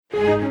We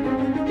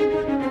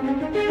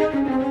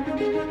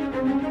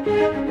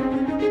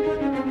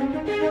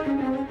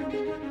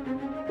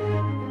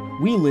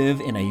live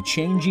in a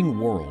changing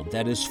world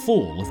that is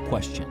full of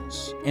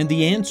questions, and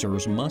the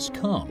answers must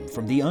come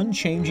from the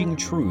unchanging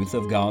truth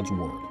of God's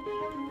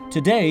Word.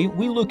 Today,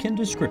 we look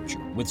into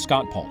Scripture with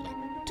Scott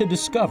Pauley to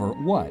discover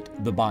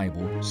what the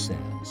Bible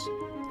says.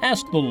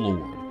 Ask the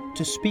Lord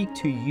to speak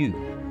to you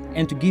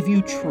and to give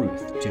you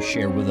truth to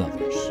share with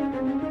others.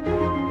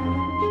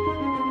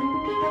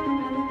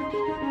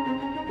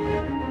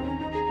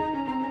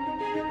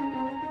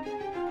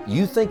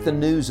 You think the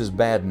news is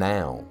bad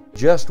now.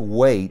 Just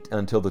wait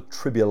until the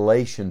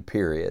tribulation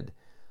period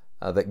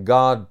that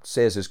God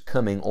says is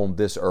coming on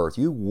this earth.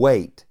 You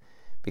wait,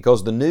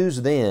 because the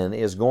news then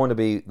is going to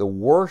be the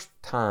worst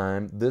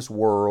time this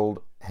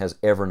world has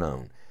ever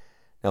known.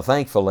 Now,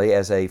 thankfully,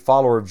 as a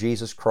follower of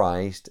Jesus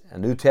Christ, a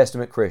New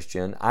Testament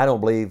Christian, I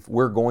don't believe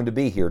we're going to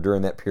be here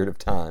during that period of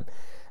time.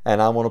 And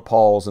I want to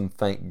pause and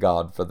thank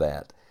God for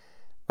that.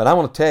 But I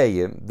want to tell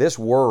you, this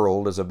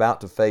world is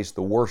about to face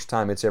the worst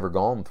time it's ever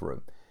gone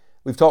through.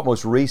 We've talked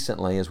most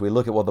recently, as we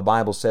look at what the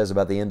Bible says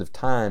about the end of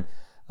time,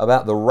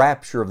 about the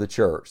rapture of the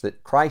church,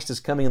 that Christ is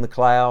coming in the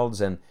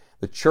clouds and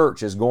the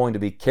church is going to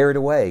be carried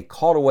away,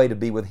 caught away to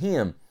be with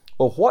Him.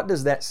 Well, what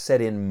does that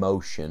set in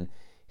motion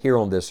here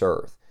on this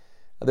earth?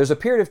 There's a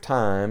period of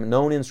time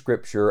known in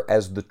Scripture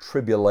as the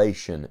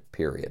tribulation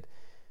period.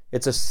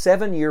 It's a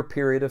 7-year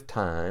period of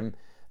time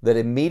that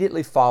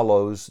immediately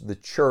follows the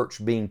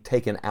church being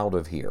taken out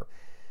of here.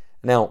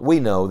 Now, we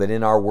know that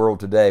in our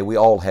world today, we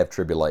all have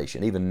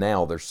tribulation. Even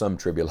now, there's some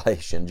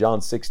tribulation. John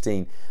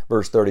 16,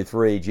 verse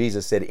 33,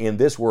 Jesus said, "In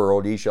this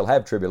world ye shall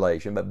have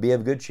tribulation, but be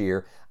of good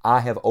cheer. I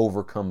have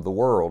overcome the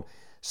world."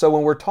 So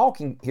when we're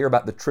talking here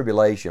about the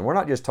tribulation, we're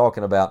not just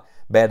talking about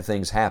bad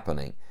things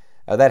happening.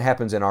 That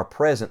happens in our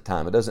present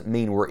time. It doesn't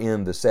mean we're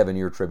in the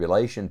 7-year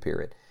tribulation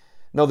period.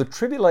 No, the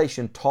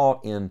tribulation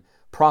taught in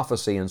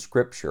prophecy in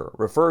Scripture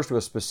refers to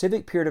a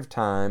specific period of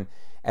time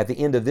at the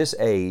end of this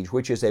age,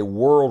 which is a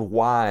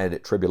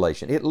worldwide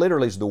tribulation. It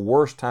literally is the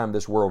worst time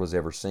this world has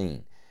ever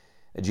seen.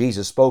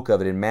 Jesus spoke of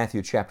it in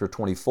Matthew chapter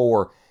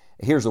 24.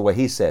 Here's the way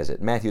He says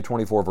it. Matthew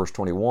 24, verse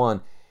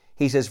 21.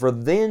 He says, "For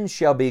then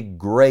shall be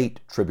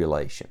great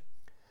tribulation,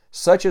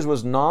 such as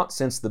was not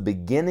since the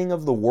beginning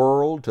of the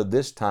world to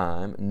this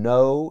time,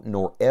 no,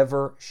 nor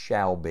ever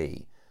shall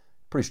be."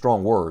 Pretty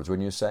strong words,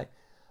 wouldn't you say?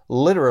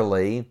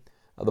 Literally,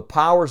 the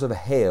powers of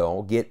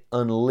hell get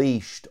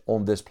unleashed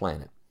on this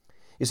planet.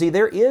 You see,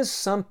 there is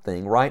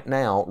something right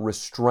now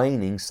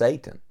restraining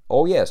Satan.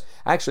 Oh yes,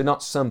 actually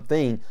not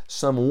something,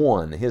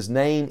 someone. His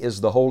name is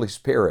the Holy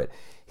Spirit.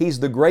 He's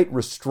the great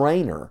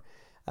restrainer.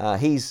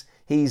 He's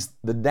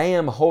the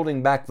dam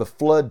holding back the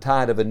flood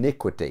tide of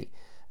iniquity,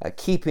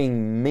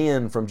 keeping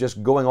men from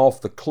just going off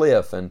the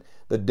cliff and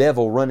the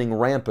devil running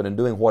rampant and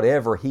doing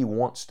whatever he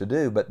wants to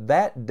do. But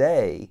that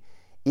day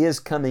is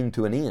coming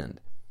to an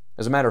end.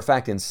 As a matter of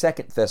fact, in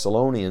 2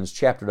 Thessalonians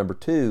chapter number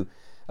 2,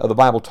 the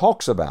Bible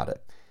talks about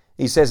it.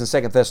 He says in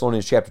 2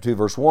 Thessalonians chapter 2,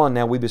 verse 1,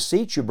 "Now we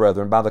beseech you,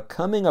 brethren, by the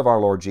coming of our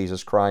Lord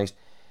Jesus Christ,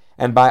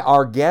 and by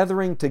our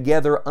gathering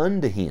together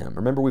unto Him."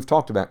 Remember, we've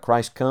talked about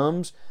Christ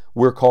comes,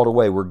 we're called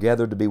away, we're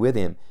gathered to be with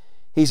Him.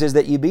 He says,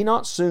 "That ye be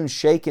not soon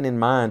shaken in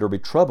mind or be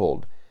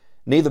troubled,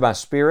 neither by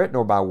spirit,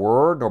 nor by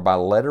word, nor by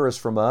letter as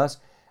from us,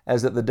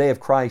 as that the day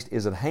of Christ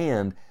is at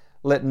hand.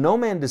 Let no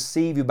man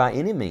deceive you by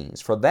any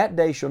means, for that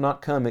day shall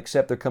not come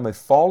except there come a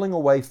falling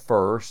away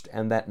first,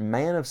 and that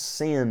man of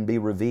sin be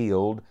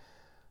revealed,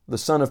 the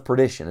son of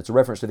perdition." It's a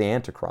reference to the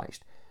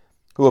Antichrist,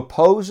 "who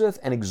opposeth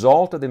and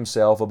exalteth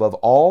himself above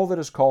all that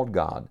is called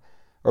God,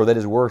 or that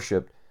is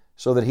worshipped,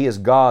 so that he as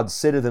God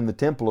sitteth in the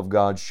temple of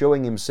God,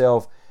 showing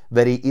himself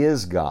that he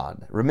is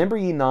God. Remember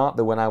ye not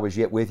that when I was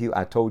yet with you,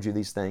 I told you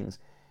these things?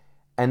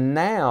 And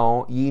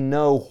now ye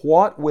know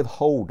what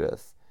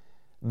withholdeth,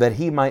 that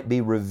he might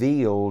be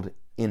revealed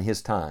in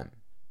his time."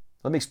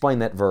 Let me explain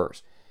that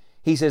verse.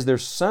 He says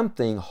there's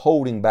something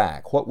holding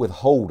back. What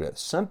withholdeth?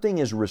 Something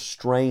is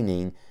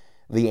restraining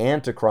the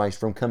Antichrist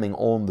from coming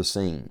on the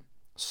scene.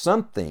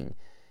 Something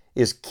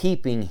is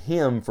keeping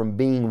him from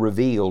being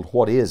revealed.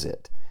 What is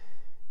it?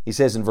 He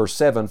says in verse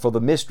 7, "For the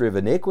mystery of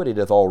iniquity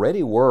doth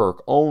already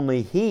work,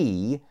 only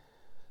he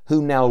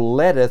who now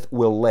letteth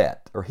will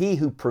let," or he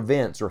who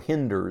prevents or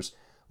hinders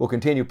will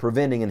continue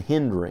preventing and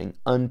hindering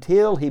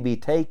until he be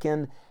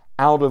taken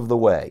out of the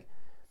way.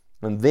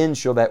 "And then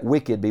shall that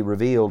wicked be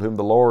revealed, whom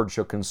the Lord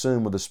shall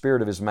consume with the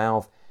spirit of His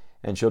mouth,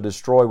 and shall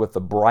destroy with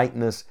the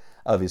brightness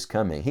of His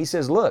coming." He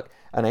says, look,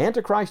 an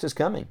Antichrist is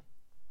coming.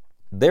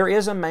 There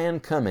is a man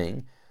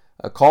coming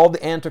called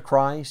the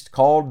Antichrist,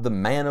 called the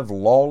man of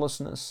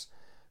lawlessness,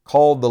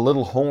 called the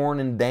little horn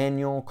in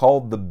Daniel,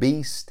 called the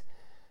beast.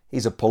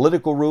 He's a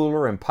political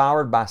ruler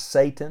empowered by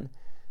Satan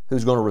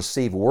who's going to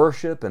receive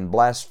worship and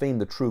blaspheme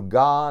the true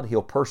God.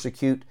 He'll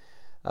persecute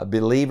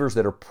believers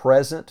that are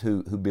present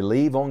who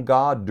believe on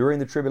God during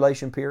the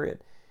tribulation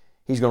period.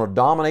 He's going to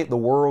dominate the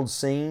world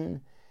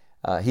scene.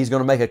 He's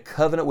going to make a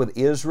covenant with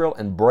Israel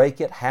and break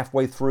it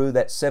halfway through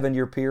that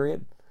 7-year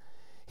period.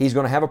 He's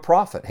going to have a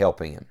prophet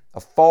helping him, a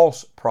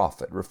false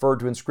prophet, referred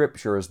to in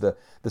Scripture as the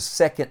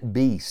second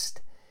beast,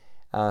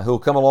 who will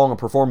come along and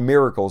perform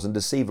miracles and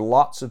deceive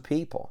lots of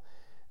people.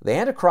 The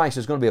Antichrist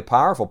is going to be a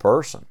powerful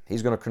person.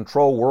 He's going to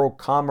control world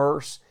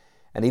commerce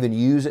and even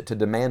use it to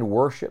demand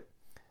worship.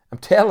 I'm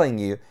telling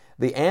you,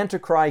 the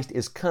Antichrist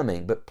is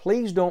coming, but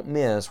please don't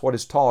miss what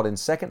is taught in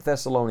 2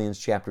 Thessalonians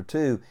chapter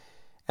 2,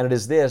 and it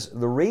is this: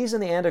 the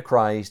reason the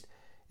Antichrist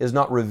is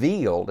not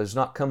revealed, has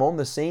not come on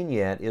the scene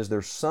yet, is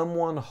there's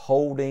someone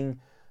holding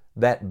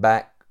that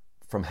back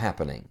from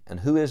happening.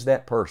 And who is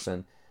that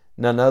person?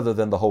 None other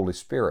than the Holy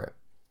Spirit.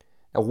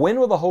 Now, when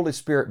will the Holy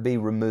Spirit be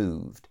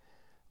removed?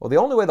 Well, the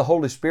only way the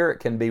Holy Spirit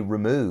can be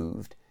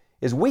removed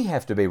is we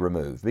have to be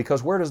removed,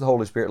 because where does the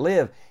Holy Spirit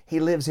live?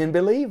 He lives in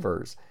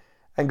believers.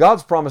 And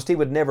God's promised He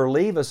would never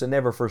leave us and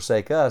never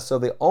forsake us. So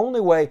the only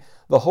way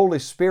the Holy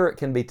Spirit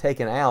can be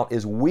taken out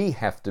is we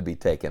have to be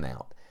taken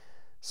out.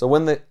 So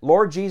when the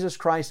Lord Jesus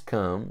Christ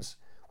comes,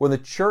 when the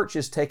church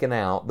is taken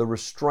out, the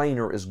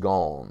restrainer is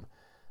gone.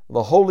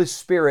 The Holy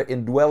Spirit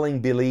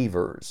indwelling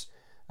believers,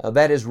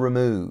 that is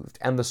removed.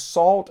 And the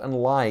salt and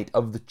light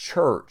of the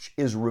church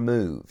is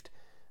removed.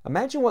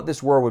 Imagine what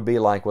this world would be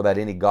like without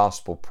any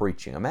gospel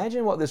preaching.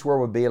 Imagine what this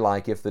world would be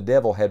like if the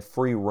devil had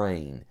free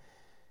reign.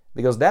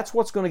 Because that's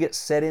what's going to get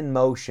set in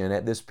motion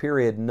at this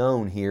period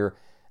known here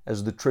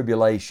as the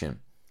tribulation.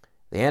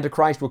 The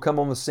Antichrist will come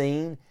on the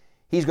scene.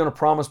 He's going to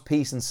promise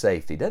peace and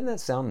safety. Doesn't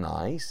that sound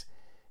nice?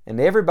 And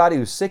everybody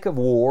who's sick of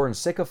war and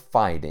sick of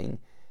fighting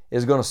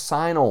is going to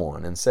sign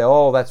on and say,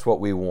 oh, that's what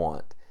we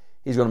want.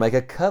 He's going to make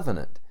a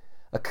covenant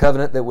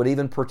that would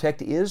even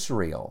protect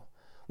Israel,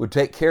 would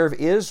take care of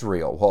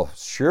Israel. Well,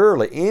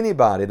 surely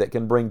anybody that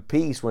can bring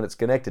peace when it's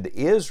connected to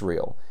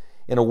Israel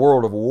in a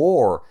world of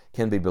war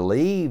can be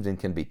believed and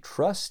can be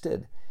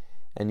trusted.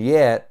 And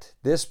yet,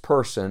 this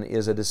person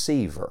is a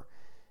deceiver.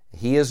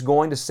 He is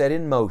going to set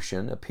in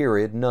motion a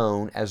period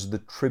known as the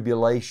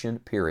tribulation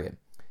period.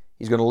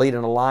 He's going to lead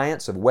an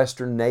alliance of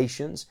Western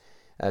nations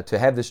to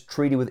have this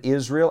treaty with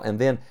Israel, and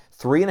then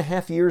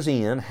 3.5 years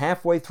in,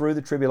 halfway through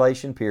the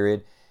tribulation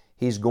period,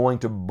 he's going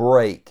to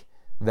break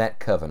that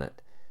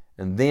covenant.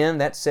 And then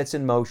that sets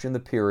in motion the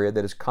period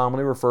that is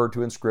commonly referred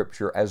to in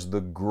Scripture as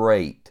the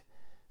Great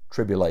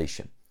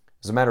Tribulation.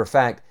 As a matter of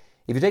fact,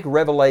 if you take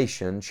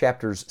Revelation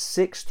chapters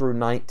 6 through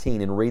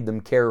 19 and read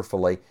them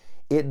carefully,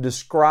 it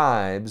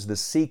describes the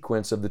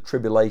sequence of the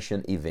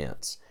tribulation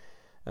events.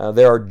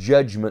 There are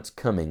judgments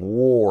coming,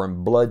 war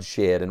and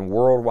bloodshed and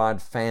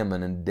worldwide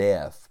famine and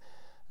death.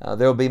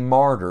 There will be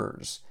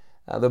martyrs.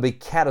 There will be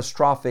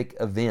catastrophic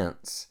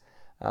events.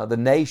 The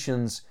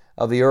nations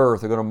of the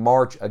earth are going to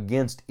march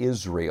against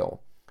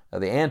Israel.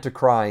 The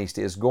Antichrist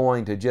is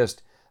going to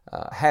just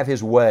have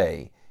his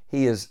way.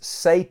 He is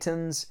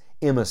Satan's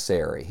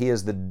emissary. He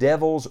is the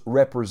devil's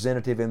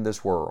representative in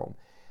this world.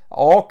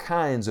 All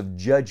kinds of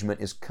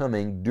judgment is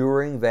coming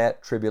during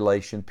that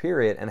tribulation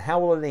period. And how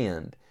will it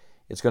end?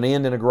 It's going to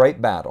end in a great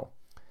battle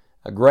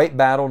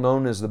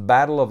known as the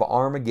Battle of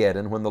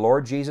Armageddon, when the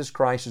Lord Jesus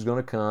Christ is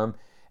going to come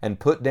and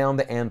put down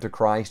the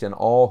Antichrist and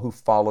all who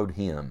followed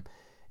him.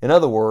 In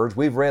other words,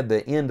 we've read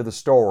the end of the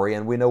story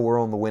and we know we're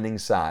on the winning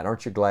side.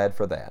 Aren't you glad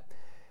for that?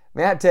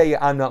 May I tell you,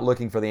 I'm not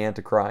looking for the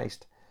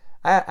Antichrist.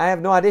 I have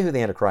no idea who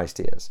the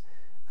Antichrist is.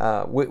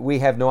 We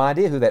have no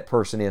idea who that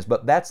person is,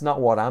 but that's not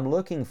what I'm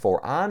looking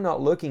for. I'm not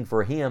looking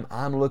for him.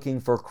 I'm looking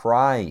for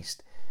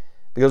Christ.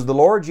 Because the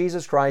Lord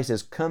Jesus Christ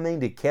is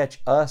coming to catch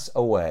us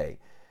away.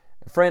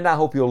 Friend, I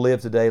hope you'll live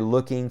today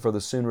looking for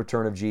the soon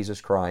return of Jesus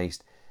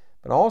Christ,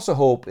 but I also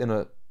hope in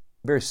a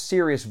very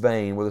serious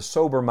vein, with a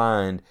sober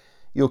mind,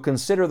 you'll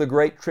consider the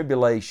great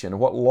tribulation,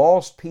 what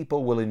lost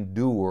people will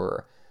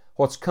endure,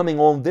 what's coming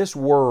on this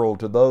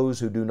world to those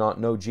who do not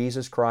know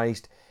Jesus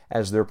Christ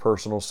as their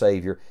personal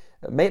Savior.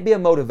 May it be a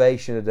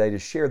motivation today to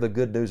share the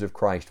good news of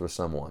Christ with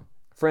someone.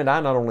 Friend,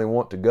 I not only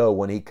want to go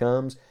when He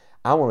comes,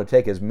 I want to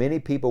take as many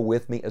people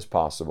with me as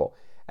possible,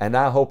 and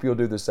I hope you'll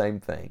do the same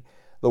thing.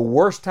 The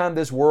worst time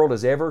this world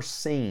has ever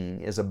seen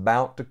is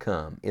about to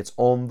come. It's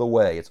on the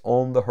way. It's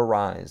on the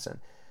horizon.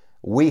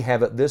 We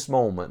have at this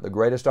moment the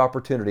greatest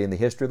opportunity in the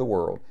history of the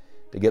world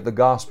to get the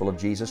gospel of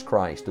Jesus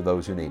Christ to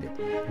those who need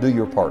it. Do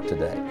your part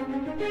today.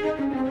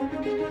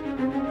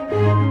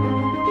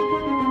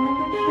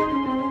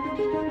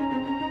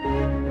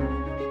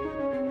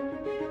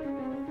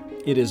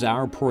 It is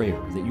our prayer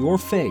that your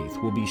faith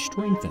will be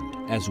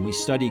strengthened as we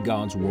study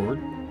God's Word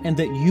and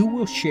that you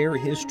will share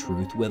His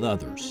truth with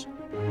others.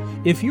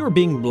 If you're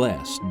being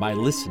blessed by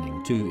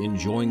listening to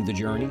Enjoying the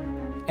Journey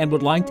and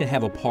would like to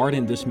have a part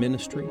in this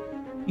ministry,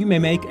 you may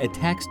make a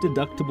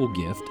tax-deductible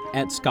gift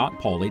at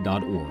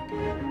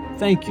scottpauley.org.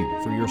 Thank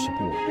you for your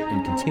support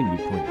and continued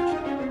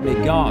prayers.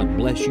 May God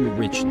bless you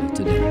richly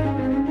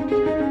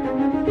today.